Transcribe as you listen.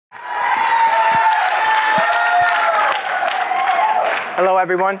Hello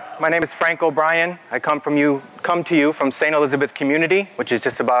everyone, my name is Frank O'Brien. I come to you from St. Elizabeth Community, which is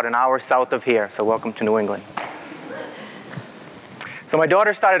just about an hour south of here, so welcome to New England. So my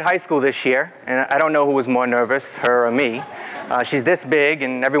daughter started high school this year, and I don't know who was more nervous, her or me. She's this big,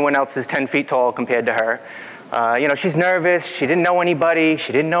 and everyone else is 10 feet tall compared to her. She's nervous, she didn't know anybody,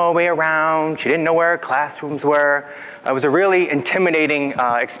 she didn't know her way around, she didn't know where her classrooms were. It was a really intimidating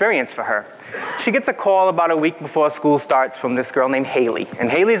experience for her. She gets a call about a week before school starts from this girl named Haley, and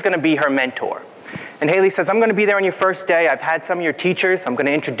Haley's gonna be her mentor. And Haley says, I'm gonna be there on your first day. I've had some of your teachers. I'm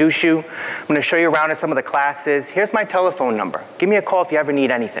gonna introduce you. I'm gonna show you around in some of the classes. Here's my telephone number. Give me a call if you ever need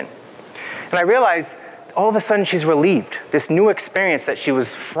anything. And I realized all of a sudden she's relieved. This new experience that she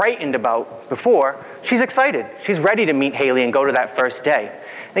was frightened about before, she's excited. She's ready to meet Haley and go to that first day.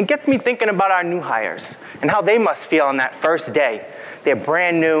 And it gets me thinking about our new hires and how they must feel on that first day. They're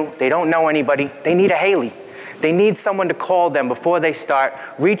brand new, they don't know anybody, they need a Haley. They need someone to call them before they start,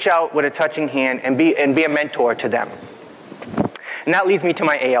 reach out with a touching hand, and be a mentor to them. And that leads me to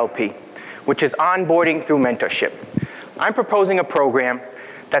my ALP, which is Onboarding through Mentorship. I'm proposing a program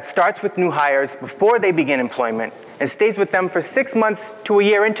that starts with new hires before they begin employment and stays with them for 6 months to a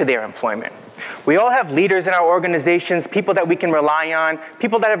year into their employment. We all have leaders in our organizations, people that we can rely on,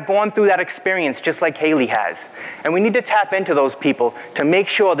 people that have gone through that experience just like Haley has. And we need to tap into those people to make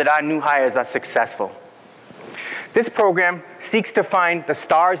sure that our new hires are successful. This program seeks to find the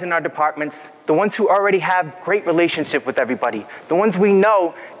stars in our departments, the ones who already have great relationship with everybody, the ones we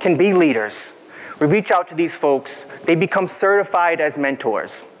know can be leaders. We reach out to these folks, they become certified as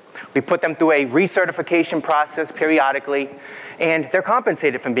mentors. We put them through a recertification process periodically, and they're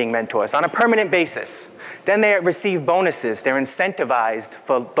compensated for being mentors on a permanent basis. Then they receive bonuses. They're incentivized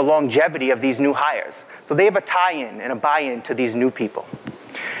for the longevity of these new hires. So they have a tie-in and a buy-in to these new people.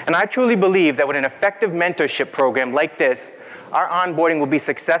 And I truly believe that with an effective mentorship program like this, our onboarding will be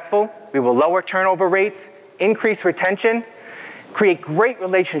successful, we will lower turnover rates, increase retention, create great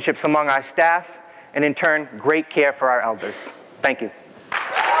relationships among our staff, and in turn, great care for our elders. Thank you.